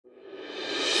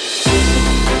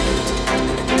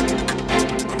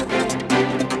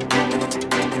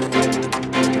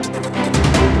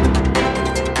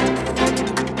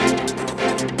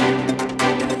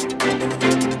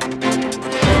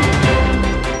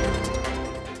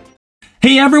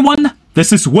Hey everyone,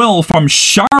 this is Will from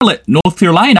Charlotte, North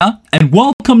Carolina, and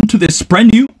welcome to this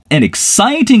brand new and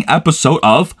exciting episode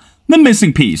of The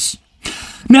Missing Piece.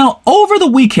 Now, over the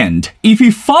weekend, if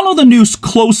you follow the news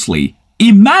closely,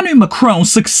 Emmanuel Macron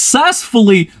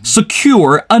successfully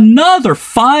secured another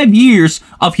 5 years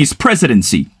of his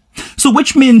presidency. So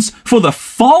which means for the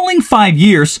following 5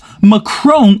 years,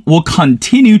 Macron will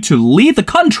continue to lead the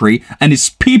country and its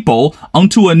people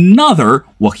onto another,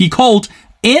 what he called,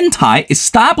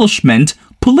 anti-establishment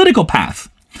political path.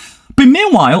 But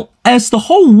meanwhile, as the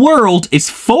whole world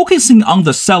is focusing on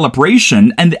the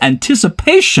celebration and the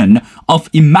anticipation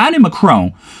of Emmanuel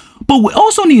Macron, but we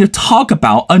also need to talk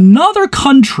about another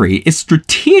country is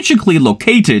strategically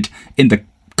located in the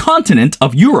continent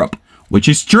of Europe, which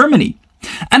is Germany.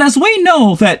 And as we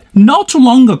know that not too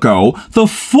long ago, the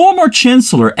former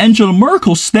Chancellor Angela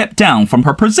Merkel stepped down from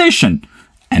her position,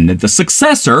 and the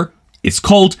successor is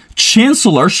called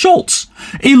Chancellor Scholz.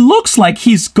 It looks like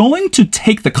he's going to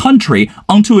take the country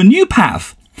onto a new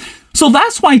path. So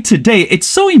that's why today it's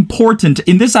so important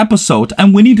in this episode,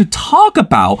 and we need to talk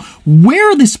about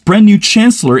where this brand new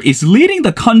chancellor is leading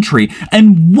the country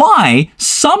and why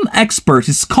some experts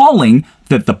is calling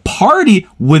that the party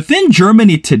within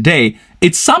Germany today,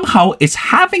 it somehow is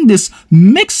having this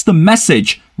mixed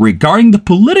message regarding the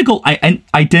political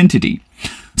identity.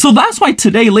 So that's why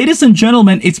today, ladies and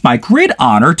gentlemen, it's my great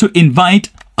honor to invite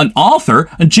an author,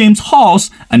 James Hawes,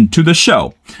 to the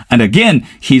show. And again,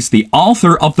 he's the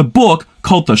author of the book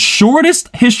called The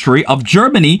Shortest History of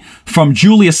Germany from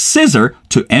Julius Caesar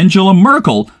to Angela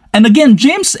Merkel. And again,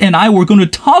 James and I were going to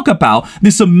talk about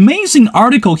this amazing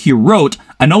article he wrote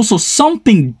and also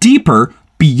something deeper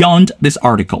beyond this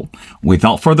article.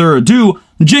 Without further ado,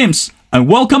 James, and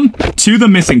welcome to The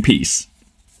Missing Piece.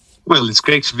 Well, it's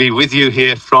great to be with you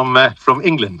here from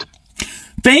England.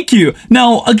 Thank you.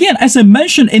 Now, again, as I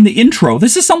mentioned in the intro,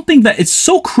 this is something that is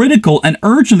so critical and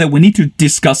urgent that we need to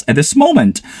discuss at this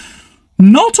moment.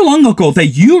 Not too long ago that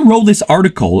you wrote this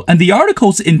article, and the article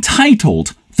is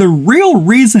entitled, "The Real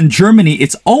Reason Germany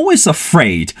is Always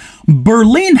Afraid.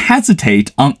 Berlin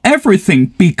Hesitate on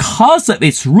Everything Because of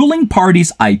its Ruling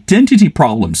Party's Identity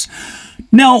Problems."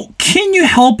 Now, can you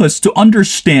help us to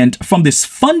understand from this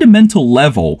fundamental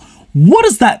level, what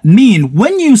does that mean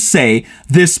when you say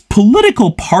this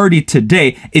political party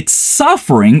today, it's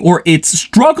suffering or it's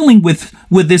struggling with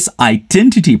this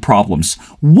identity problems?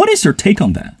 What is your take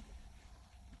on that?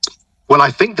 Well,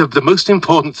 I think the most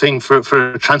important thing for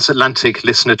a transatlantic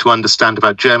listener to understand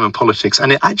about German politics,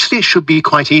 and it should be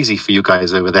quite easy for you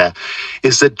guys over there,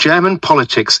 is that German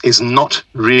politics is not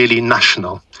really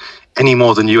national any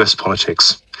more than US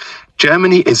politics.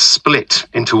 Germany is split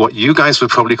into what you guys would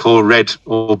probably call red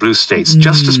or blue states,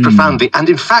 just as profoundly. And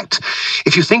in fact,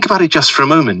 if you think about it just for a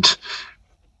moment,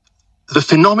 the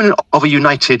phenomenon of a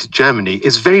united Germany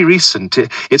is very recent.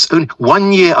 It's only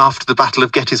 1 year after the Battle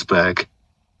of Gettysburg.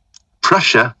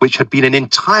 Prussia, which had been an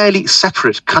entirely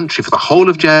separate country for the whole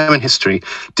of German history,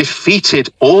 defeated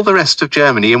all the rest of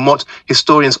Germany in what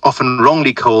historians often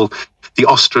wrongly call the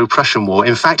Austro-Prussian War.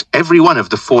 In fact, every one of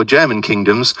the 4 German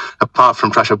kingdoms, apart from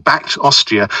Prussia, backed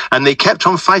Austria, and they kept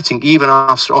on fighting even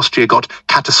after Austria got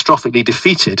catastrophically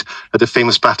defeated at the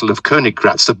famous Battle of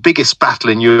Königgrätz, the biggest battle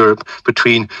in Europe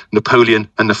between Napoleon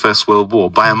and the First World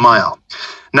War by a mile.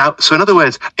 Now, so in other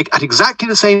words, at exactly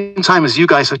the same time as you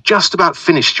guys have just about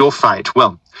finished your fight,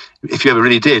 well, if you ever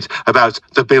really did, about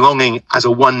the belonging as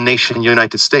a one nation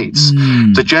United States,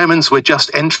 the Germans were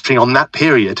just entering on that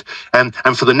period. And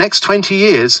for the next 20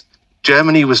 years,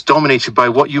 Germany was dominated by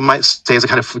what you might say is a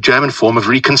kind of German form of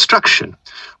reconstruction,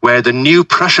 where the new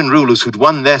Prussian rulers who'd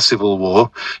won their civil war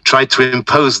tried to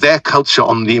impose their culture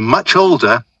on the much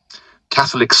older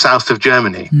Catholic south of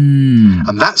Germany.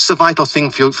 And that's the vital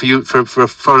thing for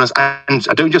foreigners. And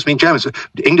I don't just mean Germans.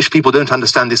 English people don't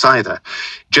understand this either.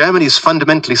 Germany is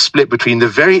fundamentally split between the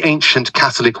very ancient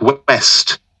Catholic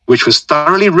West, which was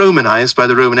thoroughly Romanized by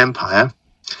the Roman Empire,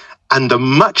 and the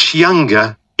much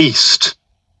younger East,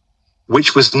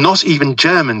 which was not even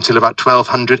German till about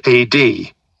 1200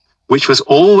 AD, which was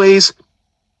always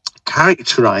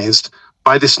characterized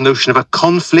by this notion of a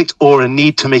conflict or a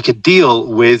need to make a deal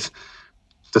with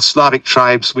the Slavic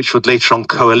tribes, which would later on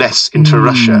coalesce into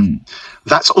Russia.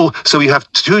 That's all. So you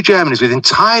have 2 Germanies with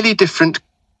entirely different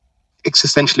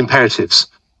existential imperatives.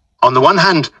 On the one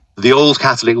hand, the old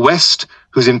Catholic West,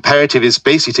 whose imperative is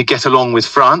basically to get along with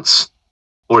France,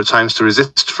 or at times to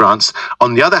resist France.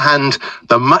 On the other hand,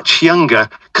 the much younger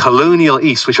colonial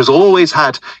East, which has always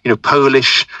had,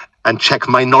 Polish and Czech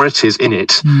minorities in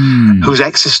it, whose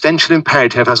existential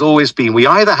imperative has always been, we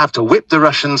either have to whip the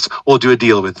Russians or do a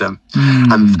deal with them.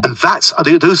 And those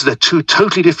are the two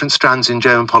totally different strands in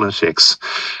German politics.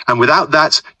 And without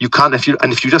that, you can't, if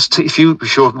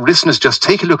your listeners just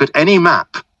take a look at any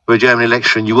map of a German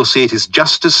election, you will see it is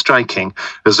just as striking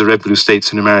as the red blue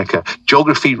states in America.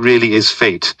 Geography really is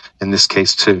fate in this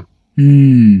case too.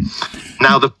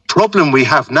 Now, the problem we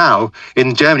have now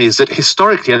in Germany is that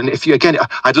historically, and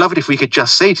I'd love it if we could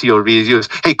just say to your readers,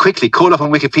 hey, quickly, call up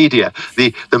on Wikipedia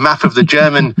the map of the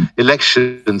German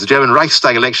elections, the German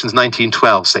Reichstag elections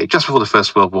 1912, say, just before the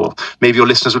First World War. Maybe your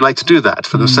listeners would like to do that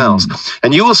for themselves.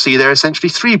 And you will see there are essentially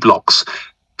three blocks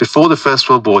before the First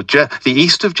World War. The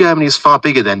east of Germany is far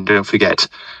bigger then, don't forget.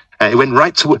 It went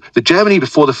right to the Germany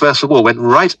before the First World War, went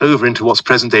right over into what's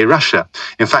present-day Russia.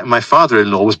 In fact, my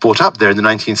father-in-law was brought up there in the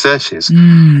 1930s,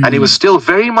 and it was still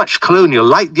very much colonial,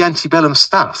 like the antebellum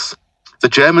South. The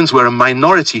Germans were a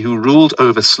minority who ruled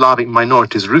over Slavic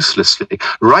minorities ruthlessly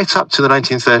right up to the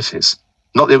 1930s.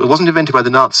 It wasn't invented by the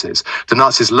Nazis. The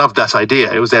Nazis loved that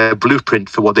idea. It was their blueprint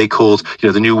for what they called,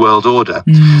 the New World Order.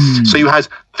 So you had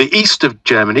the east of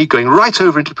Germany going right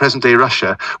over into present-day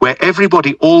Russia, where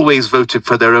everybody always voted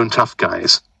for their own tough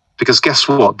guys. Because guess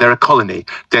what? They're a colony.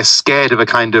 They're scared of a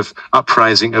kind of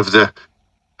uprising of the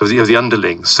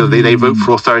underlings. So they vote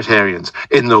for authoritarians.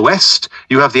 In the west,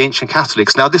 you have the ancient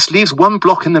Catholics. Now, this leaves one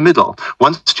block in the middle.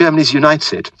 Once Germany's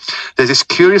united, there's this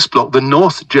curious block, the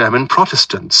North German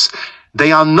Protestants.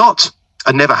 They are not,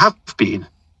 and never have been,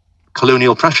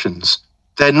 colonial Prussians.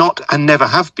 They're not, and never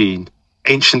have been,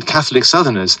 ancient Catholic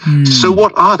Southerners. So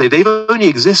what are they? They've only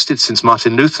existed since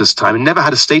Martin Luther's time and never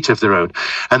had a state of their own.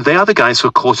 And they are the guys who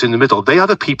are caught in the middle. They are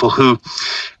the people who,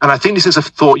 and I think this is a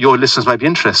thought your listeners might be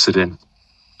interested in,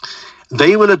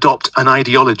 they will adopt an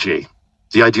ideology,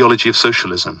 the ideology of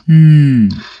socialism.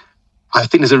 I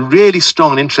think there's a really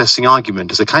strong and interesting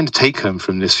argument as a kind of take-home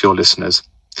from this for your listeners.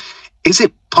 Is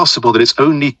it possible that it's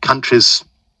only cultures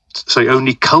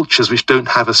which don't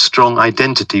have a strong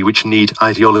identity which need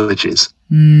ideologies?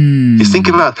 You think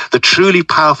about the truly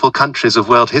powerful countries of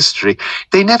world history,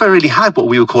 they never really had what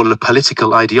we would call a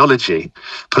political ideology.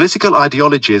 Political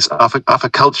ideologies are for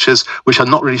cultures which are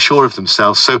not really sure of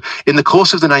themselves. So in the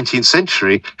course of the 19th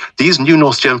century, these new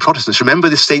North German Protestants, remember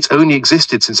the states only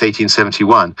existed since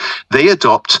 1871, they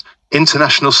adopt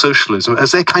international socialism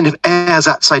as their kind of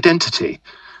ersatz identity.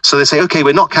 So they say, okay,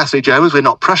 we're not Catholic Germans, we're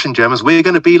not Prussian Germans, we're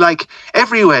going to be like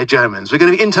everywhere Germans, we're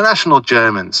going to be international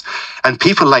Germans. And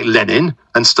people like Lenin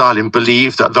and Stalin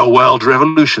believe that the world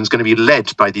revolution is going to be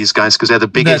led by these guys because they're the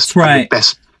biggest, and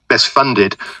the best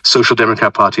funded social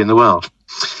democrat party in the world.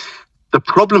 The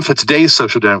problem for today's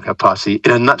social democrat party,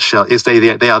 in a nutshell, is they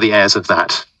are the heirs of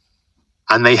that.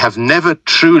 And they have never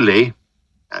truly,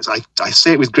 as I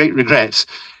say it with great regret,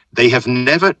 they have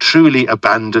never truly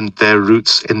abandoned their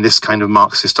roots in this kind of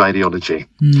Marxist ideology.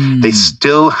 They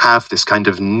still have this kind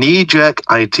of knee-jerk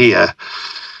idea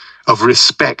of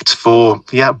respect for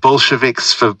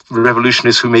Bolsheviks, for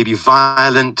revolutionaries who may be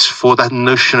violent, for that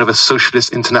notion of a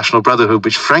socialist international brotherhood,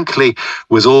 which frankly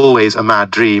was always a mad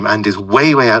dream and is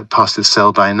way, way out past its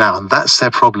sell-by now. And that's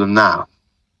their problem now.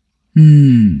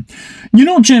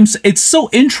 James, it's so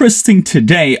interesting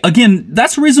today. Again,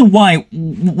 that's the reason why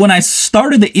when I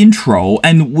started the intro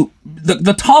and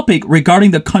the topic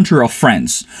regarding the country of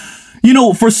France,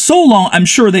 for so long, I'm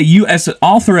sure that you as an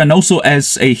author and also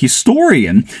as a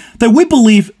historian, that we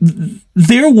believe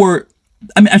there were,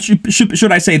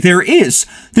 should I say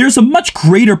there's a much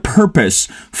greater purpose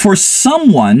for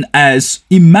someone as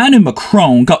Emmanuel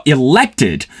Macron got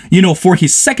elected, for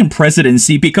his second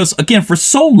presidency, because again, for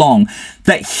so long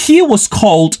that he was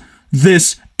called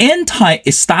this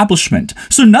anti-establishment.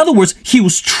 So in other words, he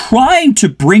was trying to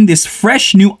bring these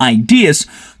fresh new ideas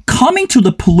coming to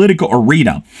the political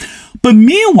arena. But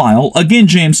meanwhile, again,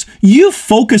 James, you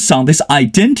focus on this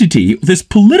identity, this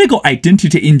political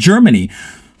identity in Germany.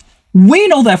 We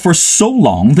know that for so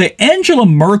long that Angela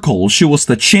Merkel, she was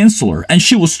the chancellor, and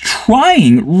she was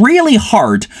trying really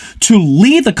hard to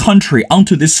lead the country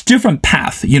onto this different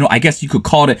path. I guess you could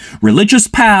call it religious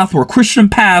path or Christian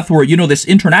path or, this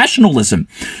internationalism.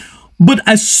 But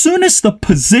as soon as the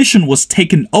position was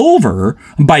taken over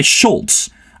by Scholz,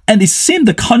 and it seemed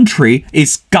the country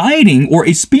is guiding or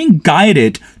is being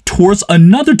guided towards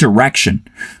another direction.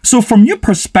 So from your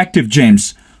perspective,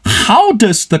 James, how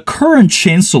does the current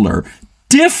chancellor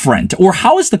different, or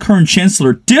how is the current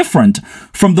chancellor different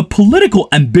from the political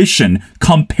ambition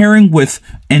comparing with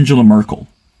Angela Merkel?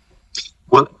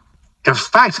 Well, in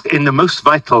fact, in the most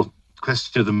vital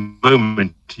question of the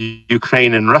moment,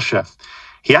 Ukraine and Russia,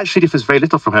 he actually differs very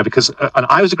little from her because, and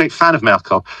I was a great fan of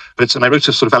Merkel, and I wrote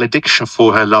a sort of valediction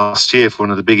for her last year for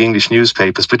one of the big English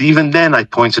newspapers. But even then, I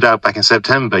pointed out back in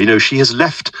September, she has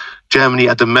left Germany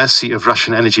at the mercy of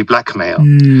Russian energy blackmail.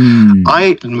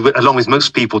 I, along with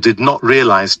most people, did not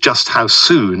realize just how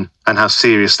soon and how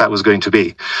serious that was going to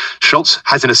be. Scholz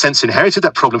has, in a sense, inherited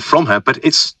that problem from her, but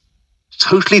it's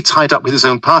totally tied up with his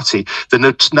own party.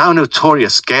 The now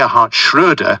notorious Gerhard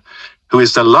Schröder, who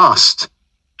is the last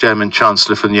German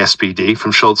chancellor from the SPD,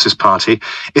 from Scholz's party,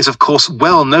 is of course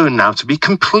well known now to be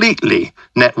completely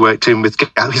networked in with,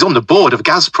 he's on the board of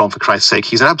Gazprom, for Christ's sake.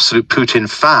 He's an absolute Putin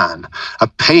fan, a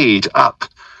paid up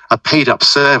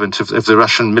servant of the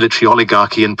Russian military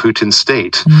oligarchy and Putin's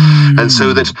state. And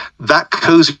so that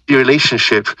cozy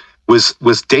relationship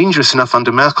was dangerous enough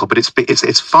under Merkel, but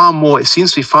it's far more. It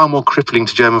seems to be far more crippling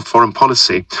to German foreign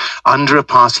policy under a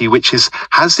party which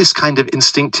has this kind of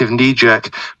instinctive knee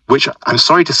jerk, which I'm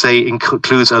sorry to say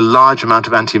includes a large amount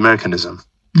of anti-Americanism.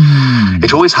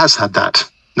 It always has had that.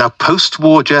 Now,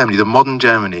 post-war Germany, the modern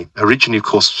Germany, originally, of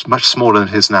course, much smaller than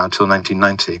it is now until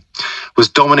 1990, was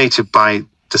dominated by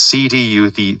the CDU,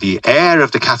 the heir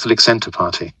of the Catholic Centre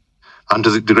Party, under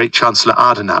the great Chancellor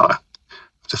Adenauer,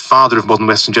 the father of modern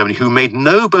Western Germany, who made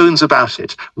no bones about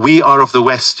it. We are of the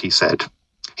West, he said.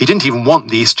 He didn't even want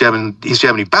the East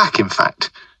Germany back, in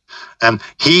fact.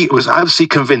 He was absolutely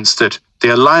convinced that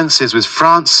the alliances with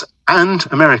France and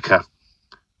America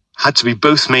had to be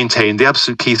both maintained, the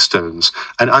absolute keystones.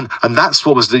 And that's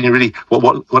what was really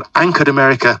what anchored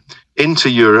America into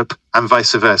Europe and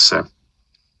vice versa.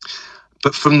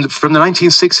 But from the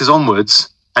 1960s onwards,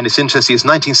 and it's interesting, it's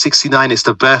 1969, it's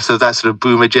the birth of that sort of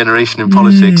boomer generation in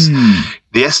politics.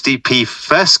 The SDP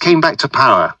first came back to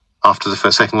power after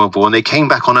the Second World War, and they came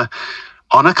back on a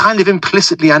kind of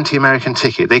implicitly anti-American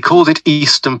ticket. They called it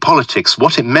Eastern politics.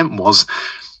 What it meant was,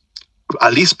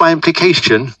 at least by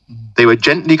implication, they were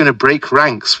gently going to break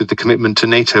ranks with the commitment to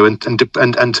NATO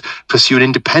and pursue an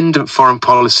independent foreign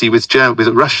policy with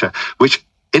Russia, which,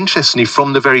 interestingly,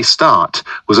 from the very start,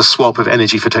 was a swap of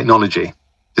energy for technology.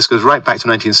 This goes right back to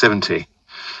 1970.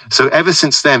 So ever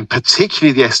since then,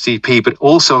 particularly the SDP, but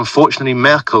also, unfortunately,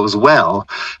 Merkel as well,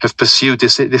 have pursued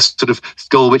this sort of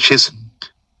goal, which is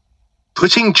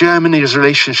putting Germany's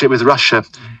relationship with Russia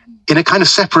in a kind of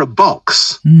separate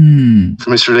box from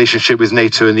its relationship with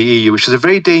NATO and the EU, which is a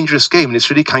very dangerous game, and it's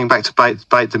really coming back to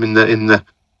bite them in the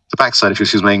backside, if you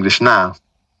excuse my English now.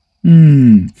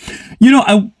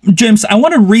 James, I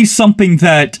want to read something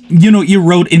that you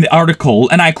wrote in the article,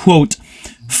 and I quote,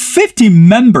 50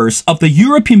 members of the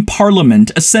European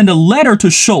Parliament sent a letter to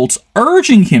Scholz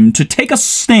urging him to take a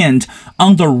stand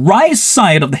on the right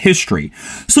side of the history.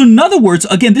 So in other words,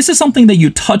 again, this is something that you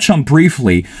touch on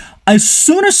briefly. As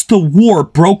soon as the war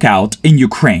broke out in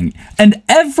Ukraine, and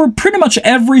pretty much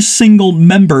every single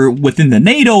member within the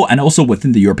NATO and also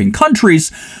within the European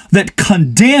countries that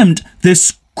condemned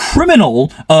this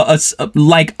criminal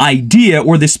like idea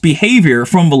or this behavior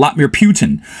from Vladimir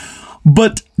Putin.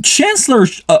 But Chancellor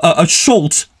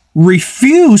Scholz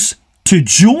refused to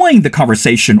join the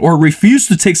conversation or refused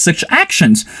to take such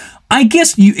actions. I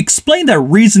guess you explain that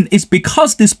reason is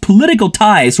because this political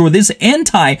ties or this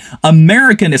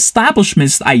anti-American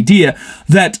establishment's idea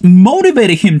that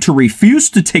motivated him to refuse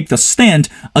to take the stand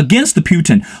against the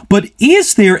Putin. But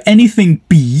is there anything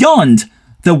beyond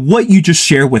what you just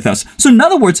shared with us? So in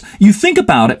other words, you think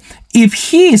about it,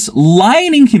 if he is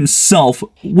lining himself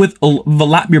with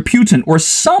Vladimir Putin or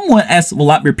someone as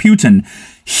Vladimir Putin,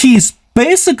 he's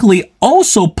basically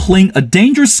also playing a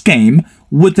dangerous game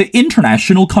with the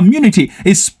international community,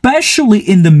 especially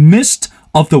in the midst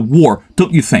of the war,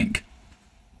 don't you think?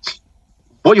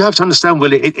 What you have to understand,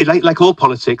 Will, like all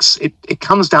politics, it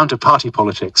comes down to party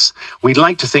politics. We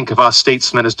like to think of our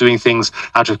statesmen as doing things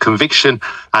out of conviction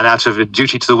and out of a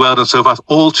duty to the world and so forth,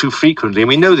 all too frequently. And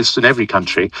we know this in every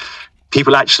country.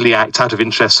 People actually act out of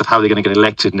interest of how they're going to get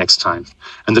elected next time.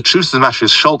 And the truth of the matter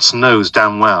is Scholz knows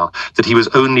damn well that he was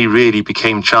only really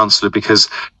became chancellor because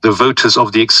the voters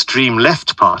of the extreme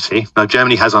left party, now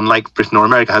Germany has, unlike Britain or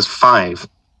America, has 5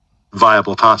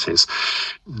 viable parties.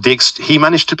 He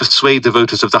managed to persuade the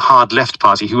voters of the hard left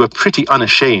party, who were pretty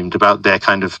unashamed about their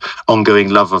kind of ongoing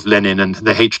love of Lenin and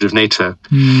their hatred of NATO.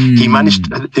 He managed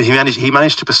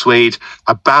to persuade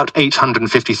about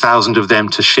 850,000 of them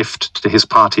to shift to his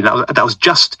party. That was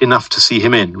just enough to see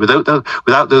him in.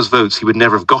 Without those votes, he would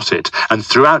never have got it. And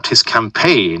throughout his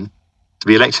campaign to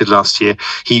be elected last year,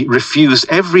 he refused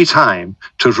every time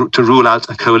to rule out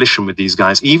a coalition with these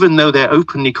guys, even though they're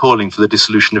openly calling for the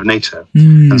dissolution of NATO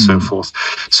and so forth.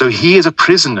 So he is a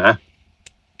prisoner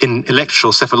in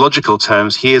electoral, psephological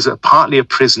terms. He is partly a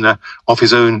prisoner of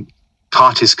his own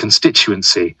party's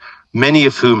constituency, many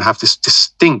of whom have this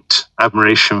distinct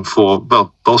admiration for,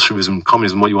 well, Bolshevism,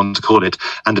 communism, what you want to call it,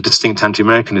 and a distinct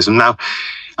anti-Americanism. Now,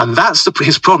 and that's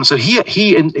his problem. So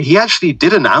he actually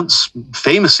did announce,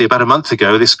 famously about a month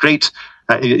ago, this great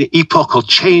epochal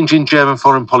change in German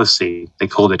foreign policy. They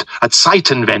called it a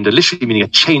Zeitenwende, literally meaning a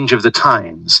change of the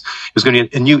times. It was going to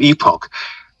be a new epoch.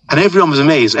 And everyone was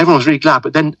amazed. Everyone was really glad.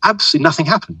 But then absolutely nothing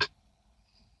happened.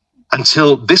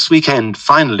 Until this weekend,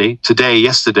 finally,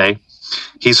 yesterday,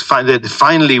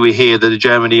 finally we hear that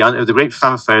Germany, the great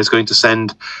fanfare, is going to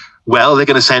send, well, they're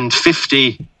going to send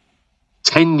 50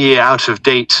 10-year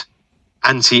out-of-date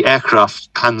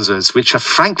anti-aircraft Panzers, which are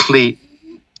frankly,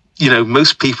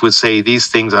 most people would say these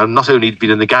things are not only been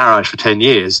in the garage for 10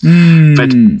 years,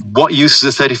 but what use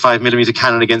is a 35mm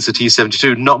cannon against a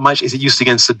T-72? Not much. Is it used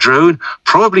against a drone?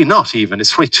 Probably not even.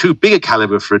 It's probably too big a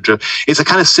caliber for a drone. It's a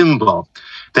kind of symbol.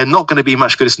 They're not going to be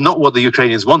much good. It's not what the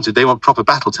Ukrainians wanted. They want proper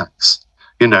battle tanks.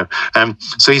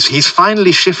 So he's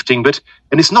finally shifting,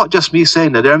 and it's not just me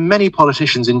saying that. There are many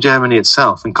politicians in Germany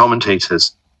itself and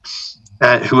commentators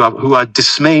who are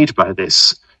dismayed by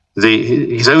this.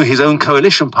 His own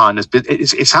coalition partners.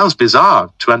 It sounds bizarre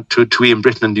to we in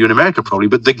Britain and you in America probably,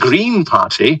 but the Green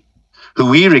Party, who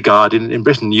we regard in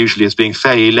Britain usually as being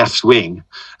fairly left wing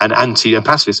and anti and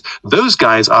pacifist, those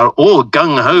guys are all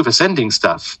gung ho for sending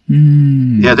stuff.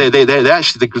 Yeah, they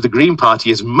actually the Green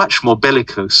Party is much more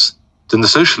bellicose than the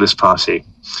Socialist Party.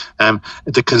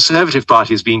 The Conservative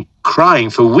Party has been crying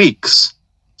for weeks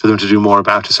for them to do more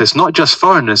about it. So it's not just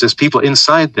foreigners, there's people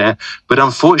inside there. But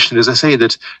unfortunately, as I say,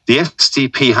 that the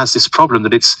SDP has this problem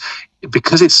that it's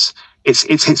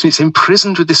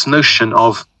imprisoned with this notion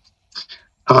of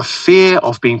a fear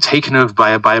of being taken over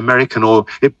by American, or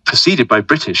it preceded by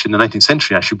British in the 19th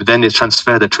century, actually, but then it's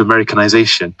transferred to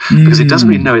Americanization because it doesn't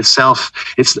really know itself.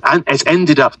 It's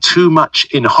ended up too much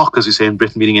in hock, as we say in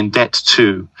Britain, meaning in debt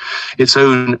to its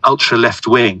own ultra left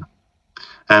wing,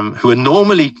 who are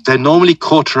normally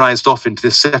cauterized off into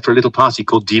this separate little party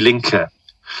called Die Linke.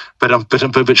 But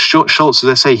Scholz, as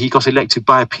I say, he got elected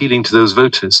by appealing to those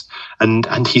voters,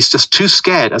 and he's just too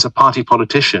scared as a party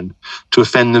politician to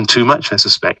offend them too much. I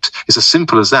suspect it's as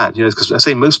simple as that. Because I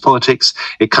say most politics,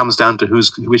 it comes down to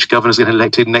which governor's going to get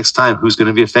elected next time, who's going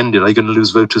to be offended, are you going to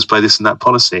lose voters by this and that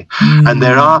policy? And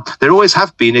there always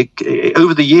have been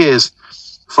over the years.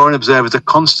 Foreign observers are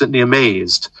constantly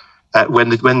amazed when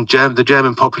the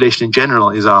German population in general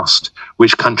is asked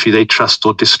which country they trust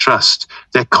or distrust.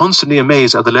 They're constantly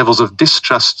amazed at the levels of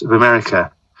distrust of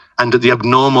America and at the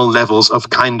abnormal levels of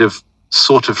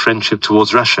sort of friendship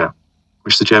towards Russia,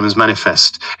 which the Germans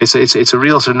manifest. It's a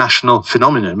real sort of national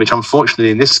phenomenon, which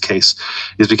unfortunately in this case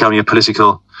is becoming a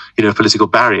political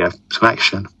barrier to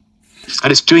action.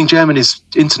 And it's doing Germany's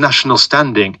international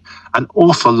standing an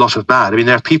awful lot of bad. I mean,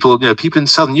 there are people in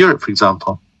Southern Europe, for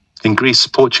example, in Greece,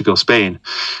 Portugal, Spain.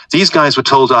 These guys were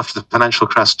told after the financial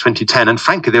crash 2010, and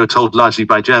frankly, they were told largely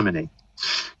by Germany,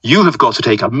 you have got to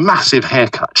take a massive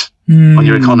haircut on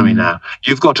your economy now.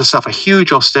 You've got to suffer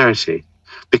huge austerity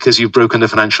because you've broken the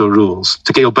financial rules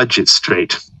to get your budget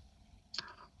straight.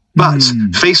 But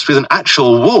faced with an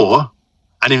actual war,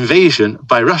 an invasion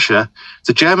by Russia,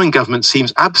 the German government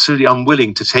seems absolutely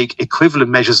unwilling to take equivalent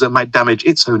measures that might damage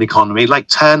its own economy, like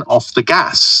turn off the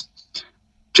gas.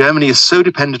 Germany is so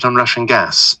dependent on Russian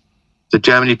gas that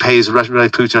Germany pays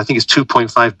Putin, I think it's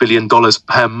 $2.5 billion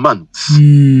per month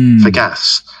for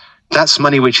gas. That's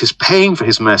money which is paying for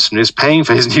his mercenaries, paying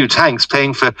for his new tanks,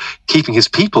 paying for keeping his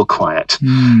people quiet.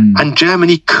 And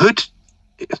Germany could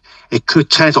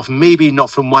turn it off, maybe not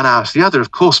from one hour to the other,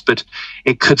 of course, but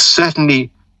it could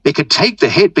take the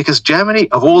hit, because Germany,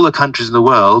 of all the countries in the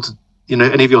world,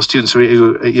 any of your students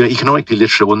who are economically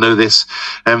literate will know this,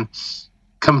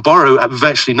 can borrow at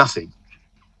virtually nothing.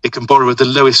 It can borrow at the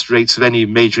lowest rates of any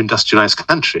major industrialized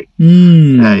country.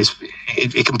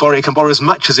 It can borrow as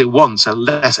much as it wants, at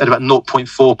about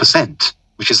 0.4%,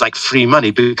 which is like free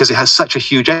money, because it has such a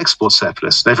huge export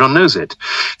surplus. Everyone knows it.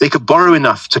 They could borrow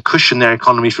enough to cushion their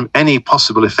economy from any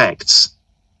possible effects.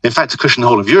 In fact, to cushion the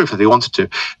whole of Europe if they wanted to.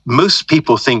 Most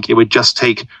people think it would just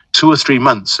take 2 or 3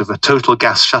 months of a total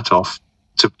gas shutoff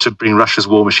to bring Russia's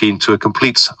war machine to a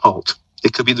complete halt.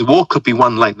 The war could be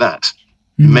won like that.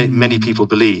 Many people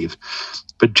believe,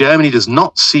 but Germany does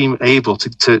not seem able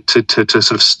to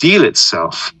sort of steel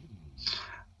itself,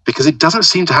 because it doesn't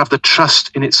seem to have the trust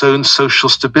in its own social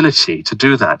stability to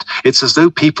do that. It's as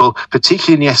though people,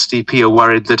 particularly in the SDP, are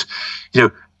worried that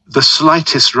the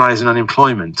slightest rise in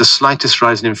unemployment, the slightest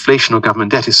rise in inflation or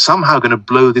government debt is somehow going to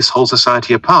blow this whole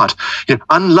society apart.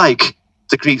 Unlike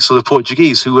the Greeks or the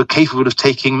Portuguese, who were capable of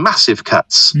taking massive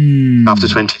cuts after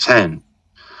 2010.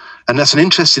 And that's an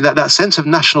interesting, that sense of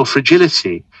national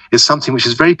fragility is something which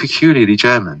is very peculiarly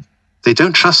German. They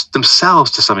don't trust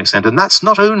themselves to some extent. And that's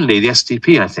not only the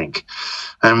SDP, I think.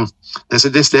 There's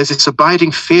this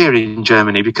abiding fear in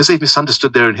Germany, because they've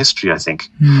misunderstood their own history, I think,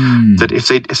 that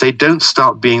if they don't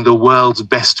start being the world's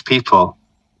best people,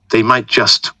 they might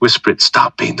just whisper it,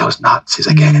 stop being those Nazis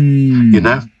again, you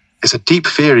know? It's a deep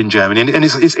fear in Germany. And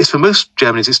it's for most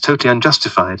Germans, it's totally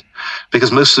unjustified,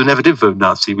 because most of them never did vote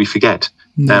Nazi, we forget.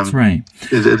 That's right.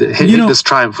 Hitler's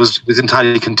triumph was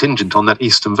entirely contingent on that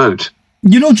Eastern vote.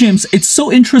 You know, James, it's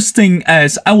so interesting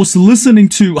as I was listening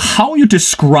to how you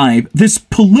describe this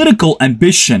political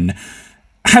ambition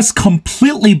has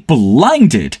completely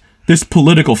blinded this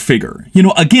political figure. You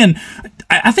know, again,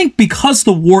 I think because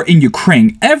the war in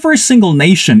Ukraine, every single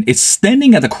nation is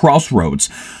standing at the crossroads.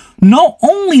 Not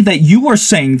only that you are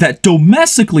saying that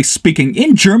domestically speaking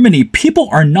in Germany, people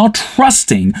are not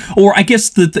trusting, or I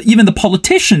guess even the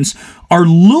politicians are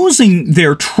losing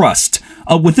their trust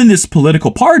within this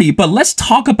political party, but let's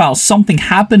talk about something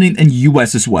happening in the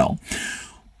US as well.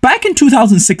 Back in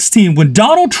 2016, when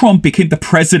Donald Trump became the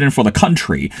president for the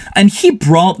country, and he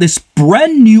brought this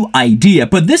brand new idea,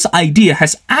 but this idea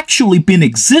has actually been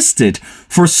existed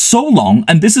for so long,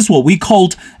 and this is what we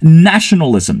called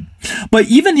nationalism. But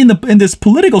even in this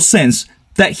political sense,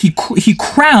 that he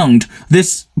crowned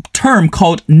this term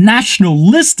called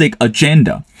nationalistic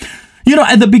agenda. You know,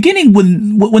 at the beginning,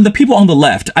 when the people on the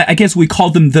left, I guess we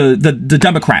call them the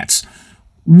Democrats,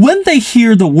 when they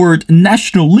hear the word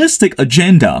nationalistic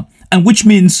agenda, and which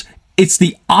means it's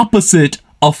the opposite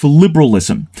of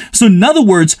liberalism. So in other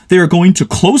words, they are going to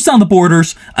close down the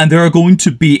borders, and they are going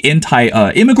to be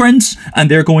anti-immigrants, and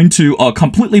they're going to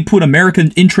completely put American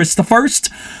interests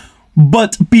first.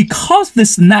 But because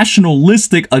this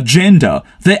nationalistic agenda,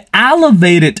 they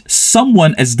elevated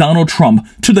someone as Donald Trump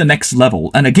to the next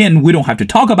level. And again, we don't have to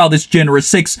talk about this January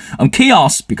 6th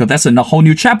chaos, because that's a whole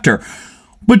new chapter.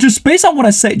 But just based on what I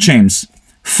said, James,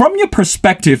 from your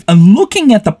perspective and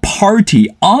looking at the party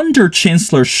under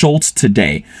Chancellor Scholz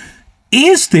today,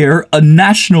 is there a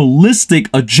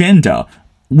nationalistic agenda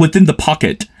within the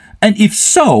pocket? And if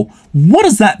so, what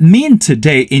does that mean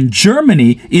today in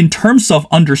Germany in terms of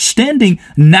understanding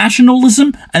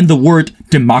nationalism and the word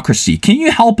democracy? Can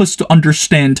you help us to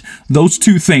understand those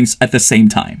two things at the same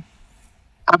time?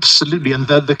 Absolutely. And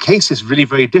the case is really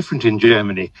very different in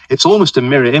Germany. It's almost a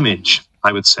mirror image,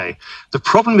 I would say. The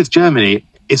problem with Germany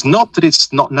is not that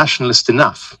it's not nationalist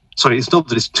enough. Sorry, it's not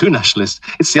that it's too nationalist.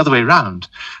 It's the other way around.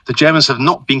 The Germans have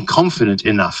not been confident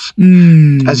enough.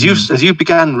 As you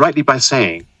began rightly by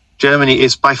saying, Germany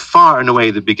is by far and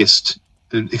away the biggest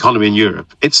economy in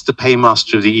Europe. It's the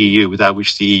paymaster of the EU, without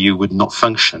which the EU would not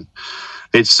function.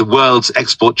 It's the world's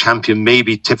export champion,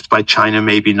 maybe tipped by China,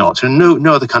 maybe not. And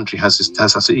no other country has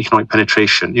that economic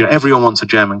penetration. You know, everyone wants a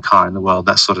German car in the world,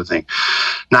 that sort of thing.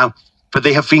 Now, but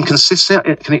they have been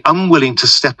consistently unwilling to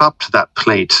step up to that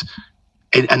plate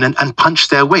and punch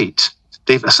their weight.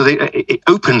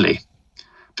 Openly,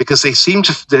 because they seem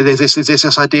to. There's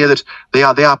this idea that they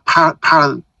are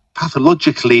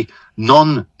pathologically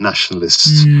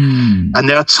non-nationalists, and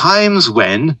there are times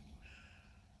when,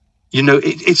 you know,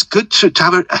 it's good to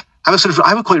have a sort of,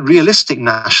 I would call it realistic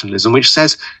nationalism, which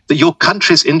says that your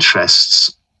country's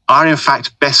interests are in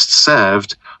fact best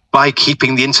served by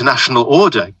keeping the international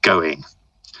order going.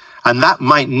 And that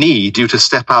might need you to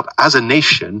step up as a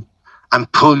nation and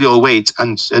pull your weight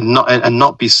and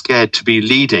not be scared to be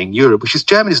leading Europe, which is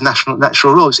Germany's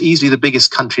natural role. It's easily the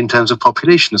biggest country in terms of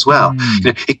population as well. You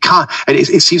know, it can't.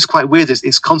 It seems quite weird.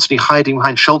 It's constantly hiding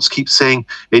behind. Scholz keeps saying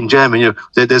in Germany, you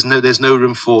know, there's no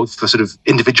room for sort of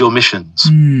individual missions.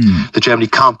 That Germany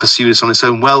can't pursue this on its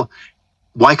own. Well,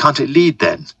 why can't it lead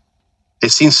then? It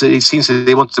seems that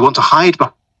they want to hide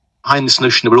behind this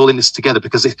notion that we're all in this together,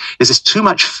 because there's this too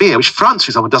much fear, which France, for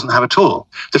example, doesn't have at all.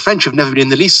 The French have never been in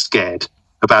the least scared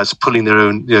about pulling their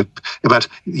own, you know,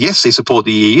 yes, they support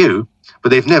the EU, but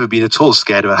they've never been at all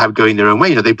scared about going their own way.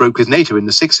 You know, they broke with NATO in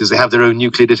the 60s. They have their own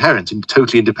nuclear deterrent and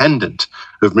totally independent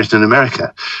of Britain and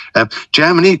America.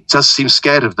 Germany does seem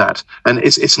scared of that. And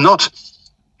it's not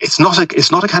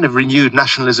a kind of renewed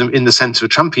nationalism in the sense of a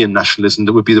Trumpian nationalism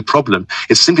that would be the problem.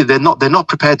 It's simply they're not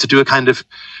prepared to do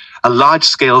a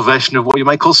large-scale version of what you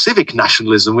might call civic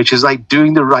nationalism, which is like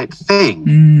doing the right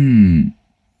thing.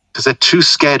 Because they're too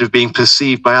scared of being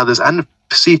perceived by others and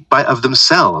perceived of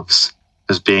themselves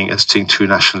as being too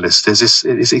nationalist. There's this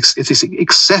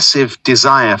excessive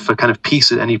desire for kind of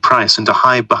peace at any price and to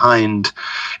hide behind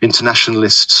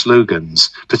internationalist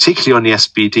slogans, particularly on the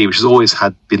SPD, which has always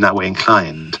been that way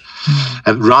inclined,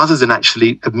 rather than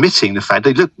actually admitting the fact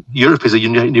that, look, Europe is a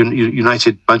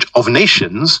united bunch of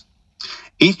nations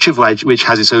each of which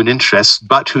has its own interests,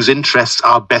 but whose interests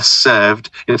are best served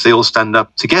if they all stand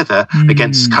up together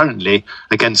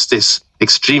against this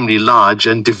extremely large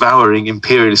and devouring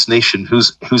imperialist nation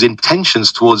whose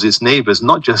intentions towards its neighbors,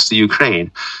 not just the Ukraine,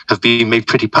 have been made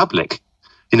pretty public.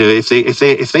 You know, if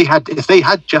they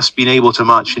had just been able to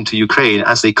march into Ukraine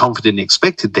as they confidently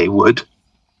expected they would,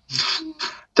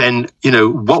 then, you know,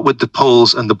 what would the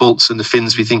Poles and the Balts and the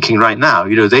Finns be thinking right now?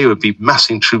 You know, they would be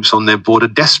massing troops on their border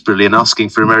desperately and asking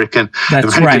for American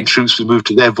troops to move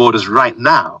to their borders right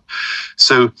now.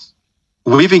 So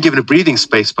we've been given a breathing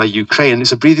space by Ukraine, and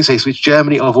it's a breathing space which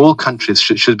Germany, of all countries,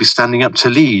 should be standing up to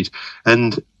lead,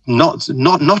 and not as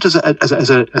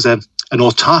an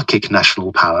autarkic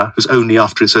national power who's only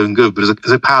after its own good, but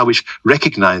as a power which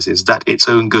recognizes that its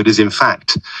own good is in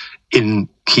fact in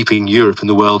keeping Europe and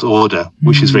the world order,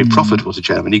 which is very profitable to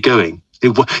Germany, going.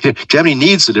 Germany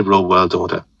needs a liberal world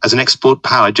order. As an export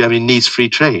power, Germany needs free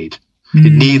trade.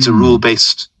 It needs a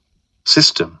rule-based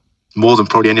system, more than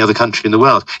probably any other country in the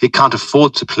world. It can't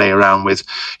afford to play around with,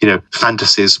 you know,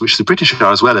 fantasies, which the British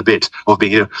are as well a bit, of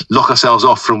being, you know, lock ourselves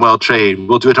off from world trade,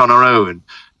 we'll do it on our own,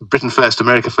 Britain first,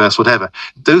 America first, whatever.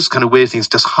 Those kind of weird things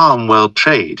just harm world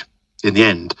trade in the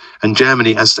end. And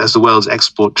Germany, as the world's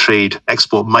export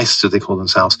meister, they call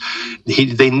themselves,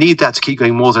 they need that to keep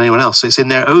going more than anyone else. So it's in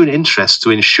their own interest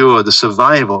to ensure the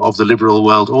survival of the liberal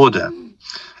world order.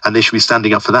 And they should be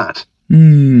standing up for that.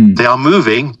 They are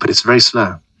moving, but it's very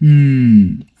slow.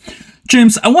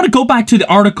 James, I want to go back to the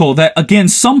article that, again,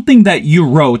 something that you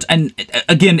wrote. And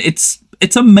again, it's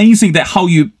amazing that how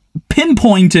you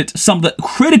pinpointed some of the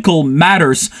critical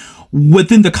matters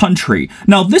within the country.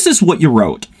 Now, this is what you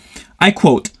wrote. I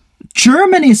quote,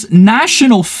 Germany's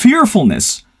national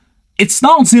fearfulness, it's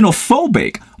not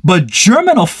xenophobic, but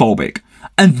Germanophobic.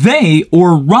 And they,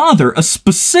 or rather a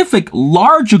specific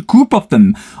larger group of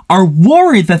them, are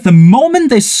worried that the moment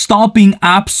they stop being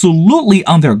absolutely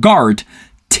on their guard,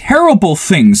 terrible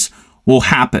things will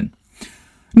happen.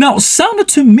 Now, sounded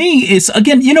to me is,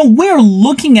 again, you know, we're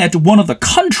looking at one of the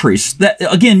countries that,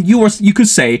 again, you could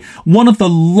say, one of the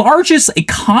largest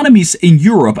economies in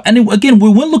Europe. And again,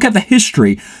 when we look at the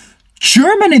history,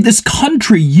 Germany, this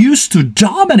country, used to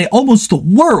dominate almost the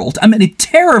world. I mean, it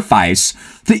terrifies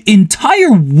the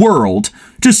entire world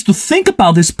just to think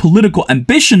about this political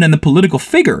ambition and the political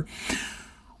figure.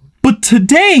 But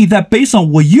today, that based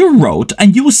on what you wrote,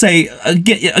 and you say,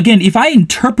 again, if I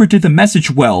interpreted the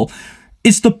message well,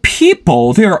 it's the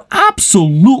people, they're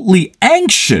absolutely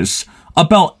anxious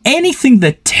about anything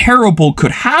that terrible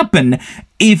could happen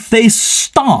if they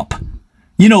stop,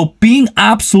 you know, being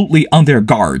absolutely on their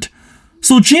guard.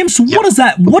 So, James, what does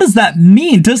that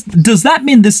mean? Does that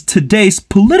mean this today's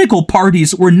political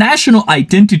parties or national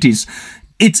identities,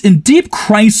 it's in deep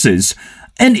crisis?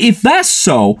 And if that's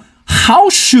so,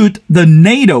 how should the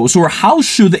NATO's or how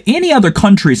should any other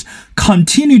countries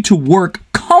continue to work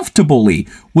comfortably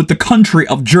with the country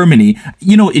of Germany,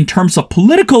 you know, in terms of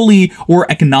politically or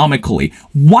economically?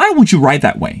 Why would you write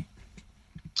that way?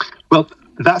 Well,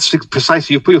 that's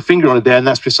precisely, you put your finger on it there, and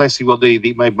that's precisely what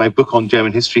my book on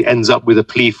German history ends up with a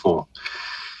plea for.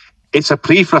 It's a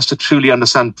plea for us to truly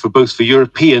understand, for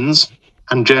Europeans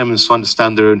and Germans to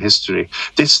understand their own history.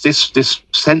 This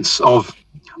sense of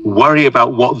worry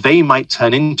about what they might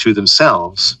turn into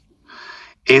themselves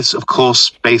is, of course,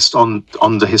 based on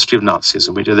the history of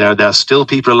Nazism. There are still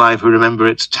people alive who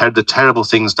remember the terrible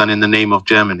things done in the name of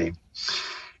Germany.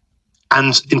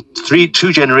 And in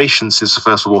two generations since the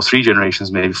First World War, 3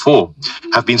 generations, maybe 4,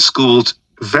 have been schooled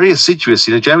very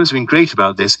assiduously. The Germans have been great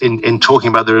about this in talking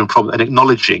about their own problem and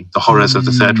acknowledging the horrors of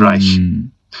the Third Reich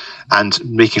and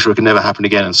making sure it can never happen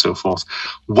again and so forth.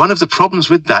 One of the problems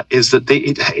with that is that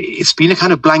it's been a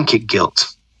kind of blanket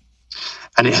guilt.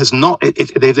 And it has not,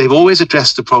 they've always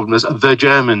addressed the problem as the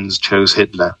Germans chose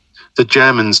Hitler. The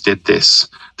Germans did this.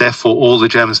 Therefore, all the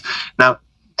Germans. Now,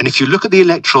 and if you look at the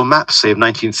electoral map, say, of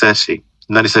 1930,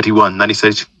 1931,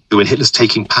 1932, when Hitler's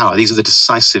taking power, these are the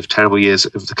decisive, terrible years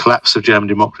of the collapse of German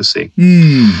democracy.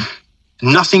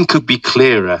 Nothing could be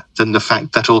clearer than the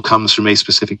fact that all comes from a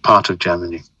specific part of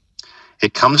Germany.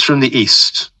 It comes from the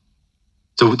east.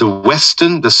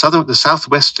 The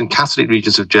southwestern Catholic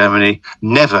regions of Germany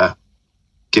never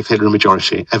give Hitler a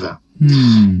majority, ever.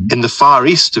 In the far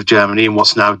east of Germany, in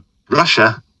what's now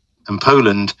Russia and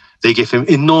Poland, they give him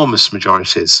enormous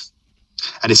majorities.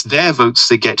 And it's their votes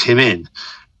that get him in.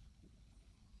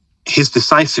 His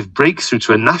decisive breakthrough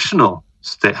to a national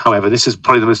state, however, this is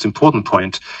probably the most important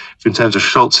point in terms of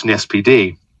Scholz and the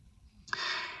SPD,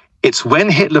 It's when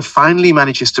Hitler finally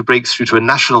manages to break through to a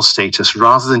national status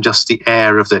rather than just the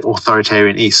heir of the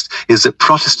authoritarian East, is that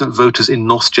Protestant voters in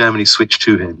North Germany switch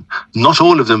to him. Not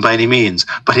all of them by any means,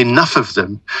 but enough of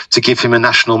them to give him a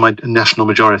national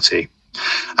majority.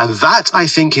 And that, I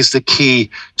think, is the key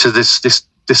to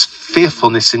this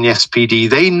fearfulness in the SPD.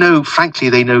 They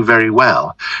know very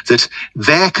well that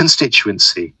their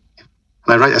constituency,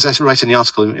 and as I write in the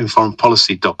article in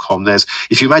foreignpolicy.com,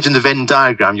 if you imagine the Venn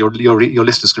diagram, your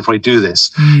listeners can probably do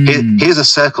this. Here's a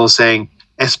circle saying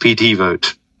SPD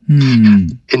vote.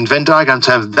 In Venn diagram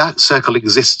terms, that circle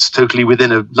exists totally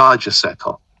within a larger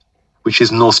circle, which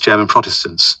is North German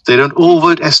Protestants. They don't all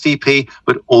vote SDP,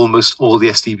 but almost all the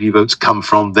SDP votes come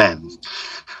from them.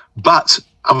 But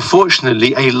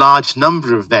unfortunately, a large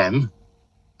number of them,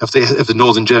 of the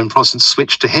Northern German Protestants,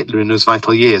 switched to Hitler in those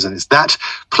vital years. And it's that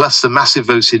plus the massive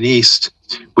votes in the East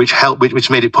which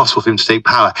made it possible for him to take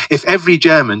power. If every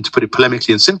German, to put it polemically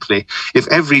and simply, if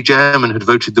every German had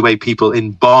voted the way people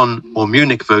in Bonn or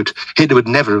Munich vote, Hitler would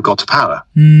never have got to power.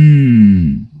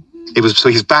 So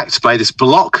he's backed by this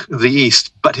bloc of the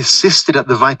East, but assisted at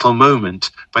the vital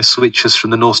moment by switchers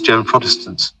from the North German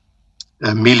Protestants,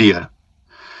 milieu.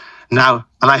 Now,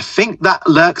 and I think that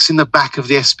lurks in the back of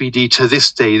the SPD to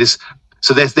this day.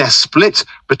 So they're split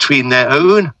between their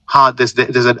own hard. There's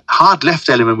a hard left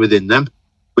element within them,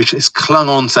 which is clung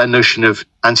on to that notion of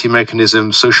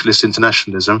anti-Americanism, socialist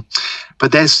internationalism.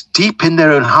 But there's deep in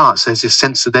their own hearts, there's this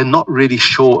sense that they're not really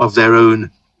sure of their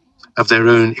own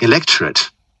electorate,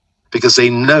 because they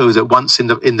know that once in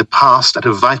the past, at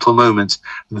a vital moment,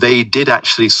 they did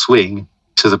actually swing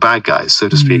to the bad guys, so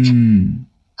to speak.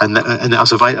 And that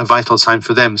was a vital time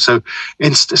for them. So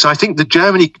I think that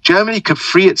Germany could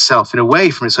free itself in a way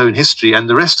from its own history, and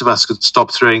the rest of us could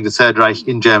stop throwing the Third Reich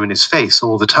in Germany's face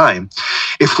all the time,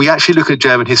 if we actually look at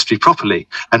German history properly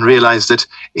and realize that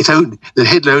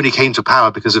Hitler only came to power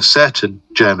because of certain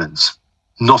Germans,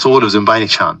 not all of them by any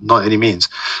chance, not any means,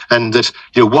 and that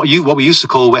what we used to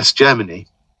call West Germany,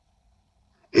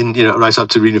 right up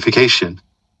to reunification,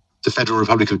 the Federal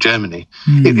Republic of Germany.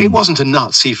 It wasn't a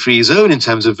Nazi-free zone in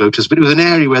terms of voters, but it was an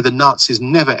area where the Nazis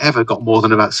never, ever got more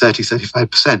than about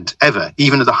 35%, ever,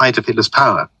 even at the height of Hitler's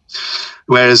power.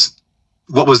 Whereas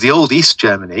what was the old East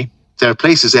Germany, there are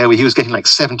places there where he was getting like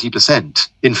 70%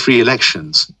 in free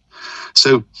elections.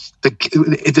 So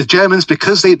the Germans,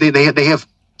 because they have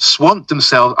swamped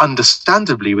themselves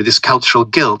understandably with this cultural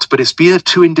guilt, but it's been a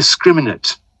too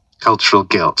indiscriminate cultural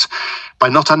guilt. By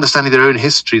not understanding their own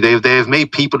history, they have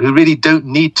made people who really don't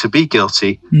need to be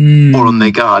guilty or on their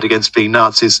guard against being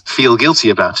Nazis feel guilty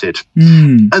about it.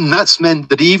 And that's meant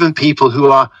that even people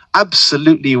who are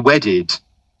absolutely wedded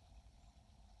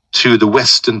to the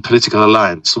Western political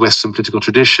alliance, the Western political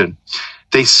tradition,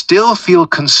 they still feel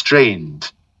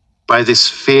constrained by this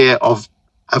fear of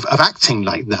acting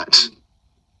like that,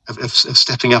 of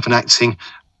stepping up and acting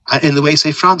in the way,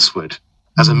 say, France would,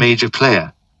 as a major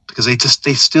player. Because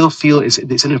they still feel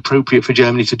it's inappropriate for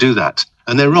Germany to do that,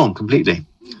 and they're wrong completely.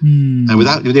 And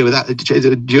without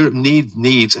Europe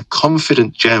needs a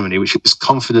confident Germany, which is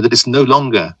confident that it's no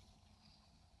longer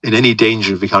in any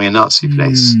danger of becoming a Nazi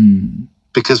place,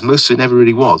 because most of it never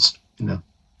really was.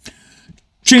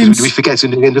 James, we forget.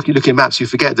 Looking at maps, you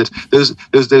forget that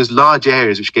those large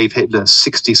areas which gave Hitler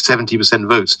 60-70%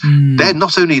 votes,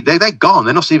 they're gone.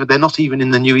 They're not even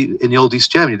in the old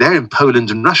East Germany. They're in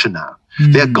Poland and Russia now.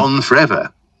 They're gone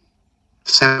forever.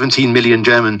 17 million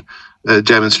Germans from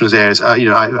those areas,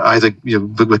 either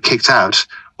were kicked out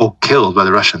or killed by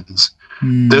the Russians.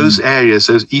 Those areas,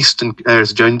 those eastern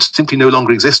areas of Germany, simply no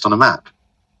longer exist on a map.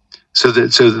 So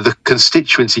the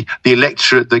constituency, the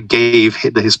electorate that gave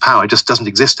Hitler his power, just doesn't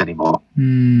exist anymore.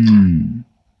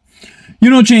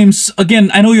 James, again,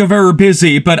 I know you're very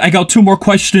busy, but I got two more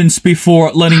questions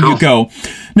before letting you go.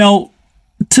 Now,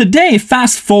 today,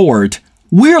 fast forward,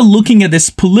 we're looking at this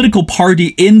political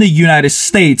party in the United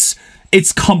States.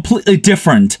 It's completely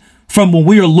different from when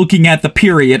we were looking at the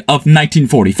period of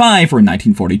 1945 or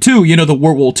 1942, the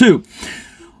World War II.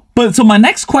 But so my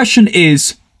next question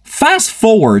is, fast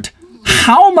forward,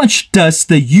 how much does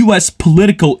the U.S.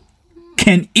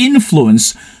 can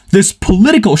influence this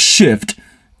political shift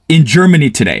in Germany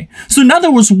today? So in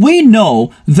other words, we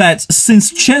know that since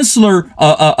Chancellor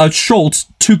Scholz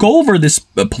took over this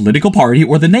political party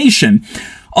or the nation,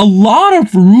 a lot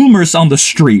of rumors on the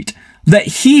street that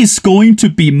he's going to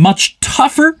be much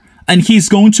tougher and he's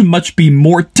going to be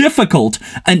more difficult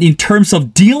and in terms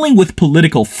of dealing with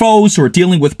political foes or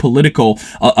dealing with political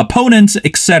opponents,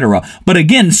 etc. But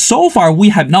again, so far we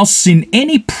have not seen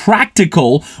any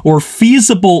practical or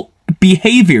feasible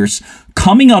behaviors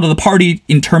coming out of the party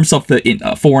in terms of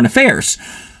the foreign affairs.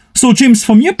 So, James,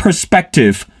 from your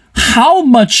perspective, how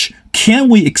much can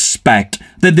we expect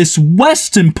that this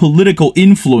Western political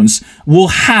influence will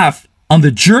have on the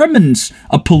Germans'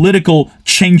 political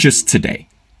changes today?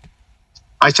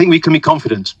 I think we can be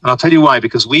confident. And I'll tell you why,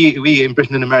 because we in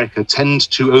Britain and America tend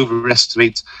to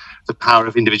overestimate the power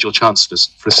of individual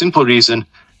chancellors for a simple reason.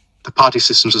 The party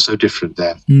systems are so different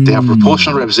there. They have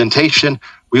proportional representation.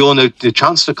 We all know the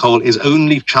Chancellor Kohl is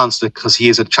only Chancellor because he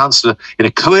is a Chancellor in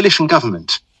a coalition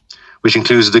government, which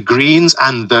includes the Greens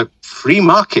and the free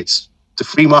markets, the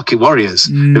free market warriors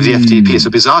of the FDP. It's a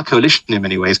bizarre coalition in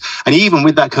many ways. And even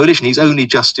with that coalition, he's only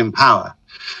just in power.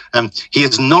 He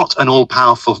is not an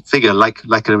all-powerful figure like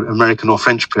an American or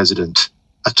French president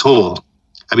at all.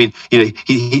 I mean, he's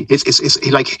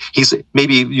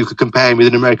maybe you could compare him with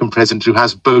an American president who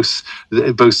has both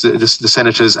the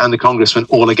senators and the congressmen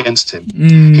all against him.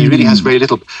 He really has very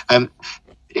little.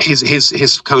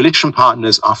 His coalition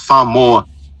partners are far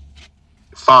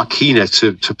keener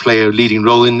to play a leading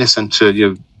role in this and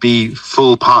to be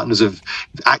full partners of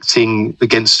acting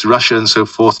against Russia and so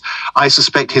forth. I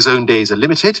suspect his own days are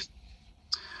limited.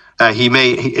 He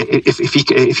may,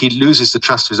 if he loses the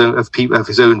trust of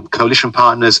his own coalition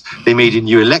partners, they may do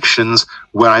new elections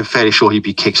where I'm fairly sure he'd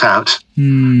be kicked out.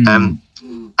 And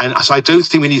so I don't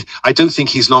think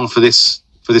he's long for this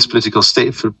political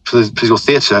state, for political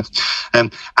theatre.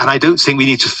 And I don't think we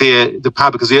need to fear the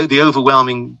power, because the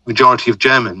overwhelming majority of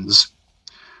Germans,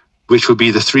 which would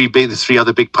be the three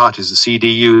other big parties, the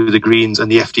CDU, the Greens,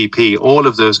 and the FDP, all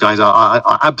of those guys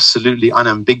are absolutely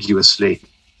unambiguously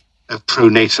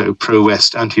pro-NATO,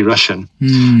 pro-West, anti-Russian.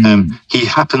 He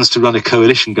happens to run a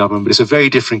coalition government, but it's a very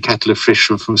different kettle of fish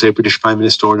from say, a British Prime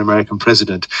Minister or an American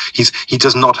president. He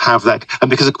does not have that. And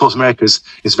because, of course, America is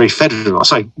very federal.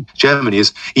 Germany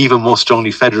is even more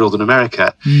strongly federal than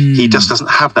America. He just doesn't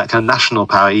have that kind of national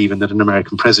power even that an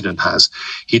American president has.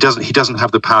 He doesn't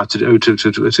have the power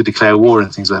to declare war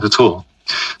and things like that at all.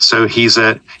 So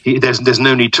there's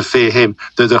no need to fear him.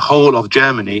 The whole of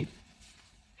Germany,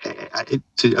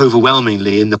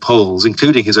 overwhelmingly in the polls,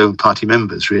 including his own party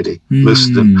members, really, most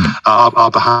of them are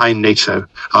behind NATO,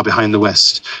 are behind the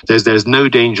West. There's no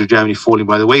danger of Germany falling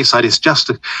by the wayside. It's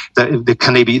just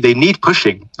that they need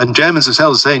pushing, and Germans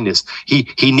themselves are saying this.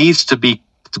 He needs to be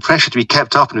the pressure to be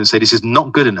kept up and say this is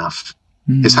not good enough.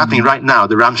 It's happening right now.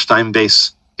 The Ramstein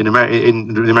base in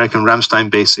the American Ramstein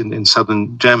base in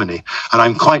southern Germany. And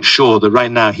I'm quite sure that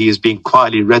right now he is being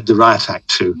quietly read the riot act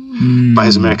to by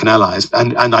his American allies.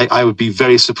 And I would be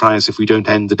very surprised if we don't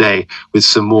end the day with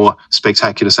some more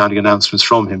spectacular sounding announcements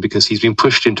from him, because he's been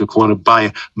pushed into a corner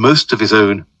by most of his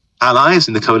own allies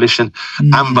in the coalition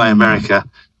and by America,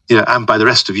 and by the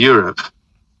rest of Europe.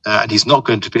 And he's not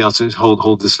going to be able to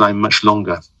hold this line much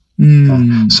longer.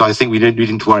 So I think we don't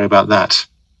need to worry about that.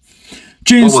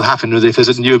 James, what will happen if there's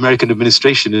a new American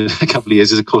administration in a couple of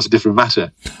years is, of course, a different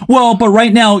matter. Well, but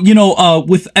right now,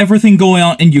 with everything going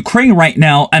on in Ukraine right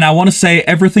now, and I want to say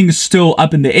everything is still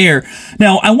up in the air.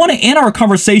 Now, I want to end our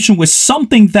conversation with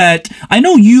something that I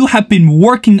know you have been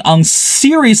working on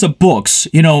series of books,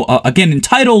 again,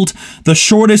 entitled The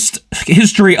Shortest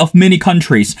History of Many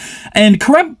Countries. And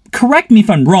correct me if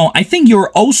I'm wrong, I think you're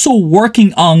also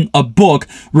working on a book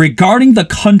regarding the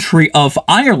country of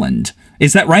Ireland.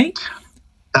 Is that right?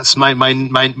 That's my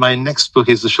next book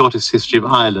is The Shortest History of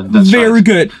Ireland. That's very right.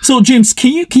 Good. So, James,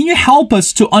 can you help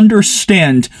us to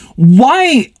understand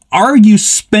why are you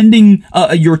spending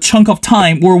your chunk of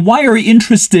time, or why are you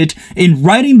interested in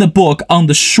writing the book on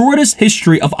the shortest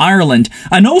history of Ireland?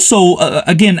 And also,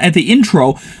 again, at the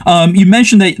intro, you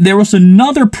mentioned that there was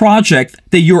another project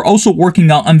that you're also working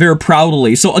on, and very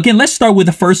proudly. So, again, let's start with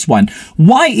the first one.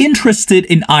 Why interested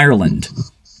in Ireland?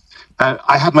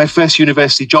 I had my first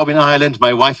university job in Ireland.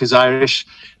 My wife is Irish.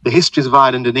 The histories of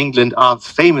Ireland and England are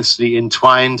famously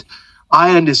entwined.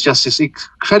 Ireland is just this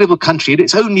incredible country.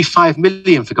 It's only 5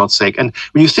 million, for God's sake. And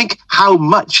when you think how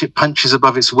much it punches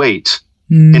above its weight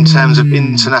in terms of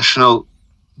international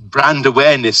brand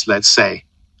awareness, let's say,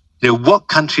 what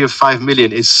country of 5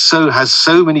 million has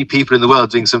so many people in the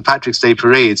world doing St. Patrick's Day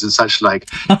parades and such like?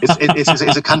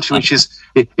 It's a country which is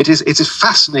it is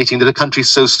fascinating that a country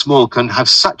so small can have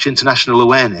such international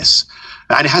awareness,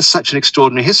 and it has such an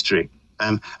extraordinary history.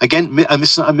 Again, a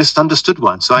misunderstood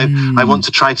one. So I want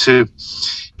to try to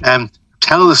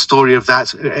tell the story of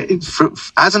that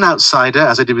as an outsider,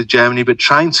 as I did with Germany, but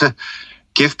trying to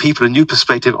give people a new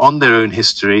perspective on their own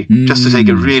history. Just to take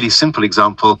a really simple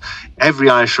example, every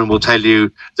Irishman will tell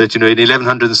you that, in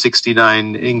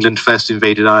 1169, England first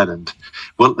invaded Ireland.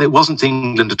 Well, it wasn't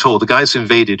England at all. The guys who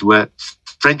invaded were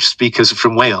French speakers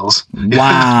from Wales.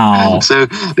 Wow. So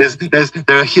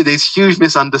there are these huge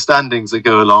misunderstandings that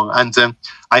go along. And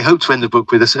I hope to end the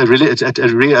book with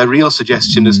a real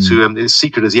suggestion as to, it's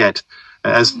secret as yet,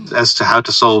 as to how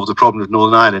to solve the problem of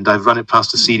Northern Ireland. I've run it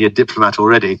past a senior diplomat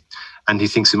already, and he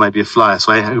thinks it might be a flyer.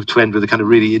 So I hope to end with a kind of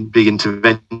really big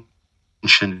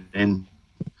intervention in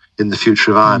the future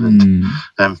of Ireland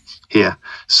here.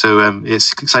 So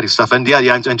it's exciting stuff. And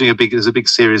I'm doing there's a big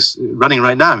series running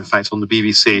right now, in fact, on the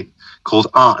BBC called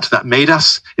Art That Made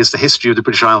Us. It's the history of the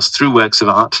British Isles through works of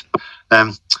art.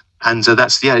 It's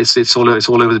all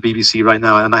over the BBC right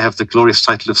now. And I have the glorious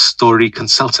title of story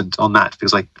consultant on that,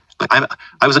 because I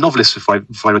was a novelist before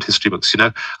I wrote history books.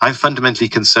 I'm fundamentally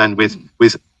concerned with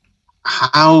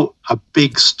how a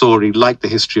big story like the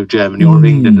history of Germany or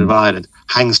England or Ireland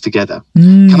hangs together.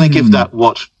 Can I give that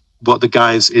what the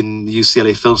guys in the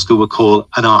UCLA Film School would call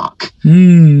an arc?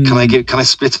 Can I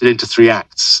split it into 3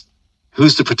 acts?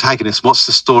 Who's the protagonist? What's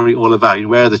the story all about?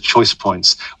 Where are the choice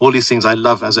points? All these things I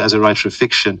love as a writer of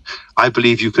fiction. I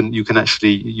believe you can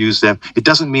actually use them. It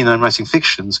doesn't mean that I'm writing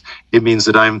fictions. It means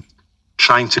that I'm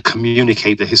trying to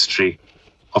communicate the history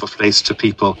of a place to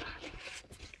people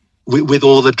with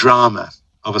all the drama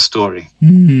of a story.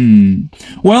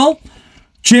 Well,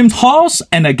 James Hawes,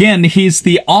 and again, he's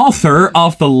the author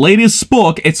of the latest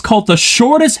book. It's called The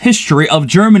Shortest History of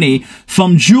Germany,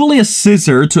 From Julius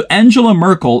Caesar to Angela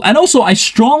Merkel. And also, I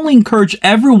strongly encourage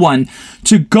everyone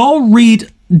to go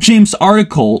read James'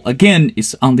 article. Again,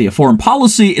 it's on the foreign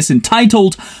policy. It's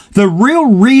entitled The Real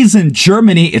Reason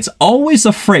Germany is Always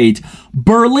Afraid.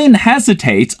 Berlin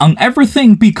Hesitates on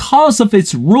Everything Because of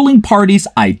Its Ruling Party's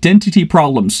Identity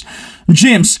Problems.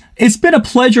 James, it's been a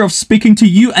pleasure of speaking to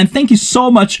you, and thank you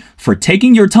so much for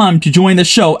taking your time to join the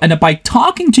show. And by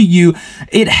talking to you,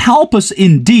 it helps us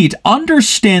indeed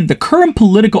understand the current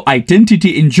political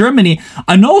identity in Germany,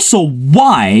 and also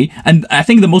why, and I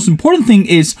think the most important thing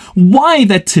is why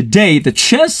that today the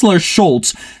Chancellor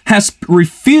Scholz has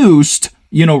refused,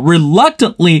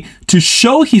 reluctantly to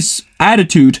show his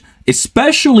attitude,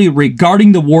 especially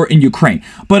regarding the war in Ukraine.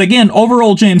 But again,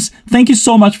 overall, James, thank you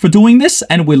so much for doing this,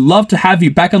 and we'd love to have you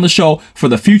back on the show for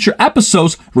the future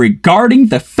episodes regarding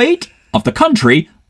the fate of the country